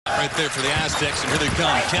right there for the Aztecs, and here they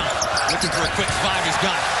come. Cal looking for a quick 5. He's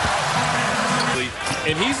got it.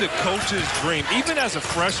 And he's a coach's dream. Even as a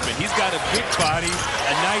freshman, he's got a big body,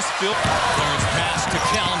 a nice build. Clarence pass to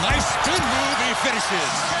Cal. Nice spin move. He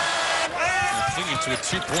finishes. Clinging to a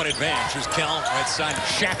 2-point advantage. Here's Cal, right side.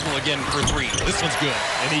 Shackle again for 3. This one's good.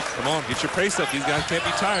 And come on, get your pace up. These guys can't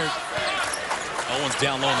be tired. Owen's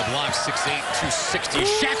down low on the block. 6'8", 260.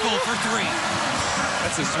 Shackle for 3.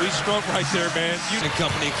 That's a sweet stroke right there, man. And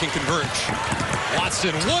company can converge.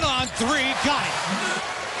 Watson, 1-on-3. Got it.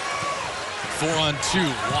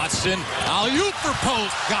 4-on-2. Watson. Alley-oop for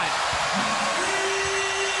post. Got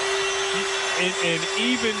it. An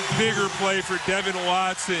even bigger play for Devin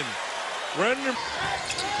Watson. Running.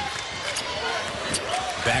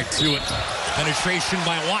 Back to it. Penetration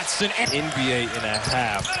by Watson. NBA and a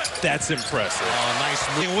half. That's impressive. Oh, nice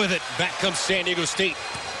move with it. Back comes San Diego State.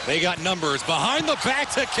 They got numbers. Behind the back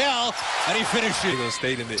to Cal, and he finishes. San Diego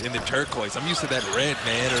State in the turquoise. I'm used to that red,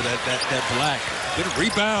 man, or that black. Good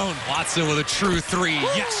rebound. Watson with a true 3.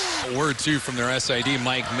 Yes. A word, too, from their SID,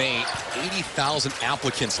 Mike May. 80,000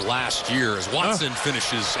 applicants last year as Watson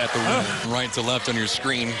finishes at the rim. Right to left on your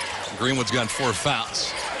screen. Greenwood's gotten 4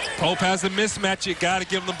 fouls. Pope has a mismatch. You got to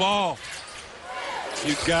give him the ball.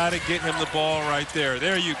 You got to get him the ball right there.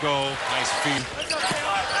 There you go. Nice feed.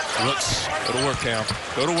 Looks. Go to work, Cam.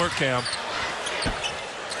 Go to work, Cam.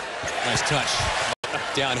 Nice touch.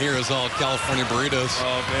 Down here is all California burritos.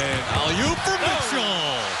 Oh, man. Alley-oop for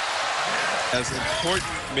Mitchell. Has important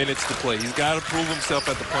minutes to play. He's got to prove himself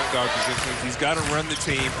at the point guard position. He's got to run the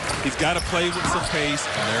team. He's got to play with some pace.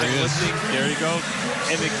 And there he is. There you go.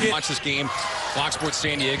 And the kid. Watch this game. Fox Sports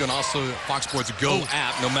San Diego and also Fox Sports Go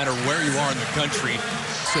app, no matter where you are in the country.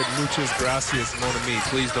 Said muchas gracias, mon ami.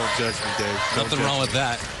 Please don't judge me, Dave. Nothing wrong with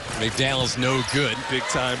that. McDaniel's no good. Big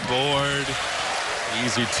time board.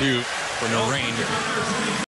 Easy 2 for no rain.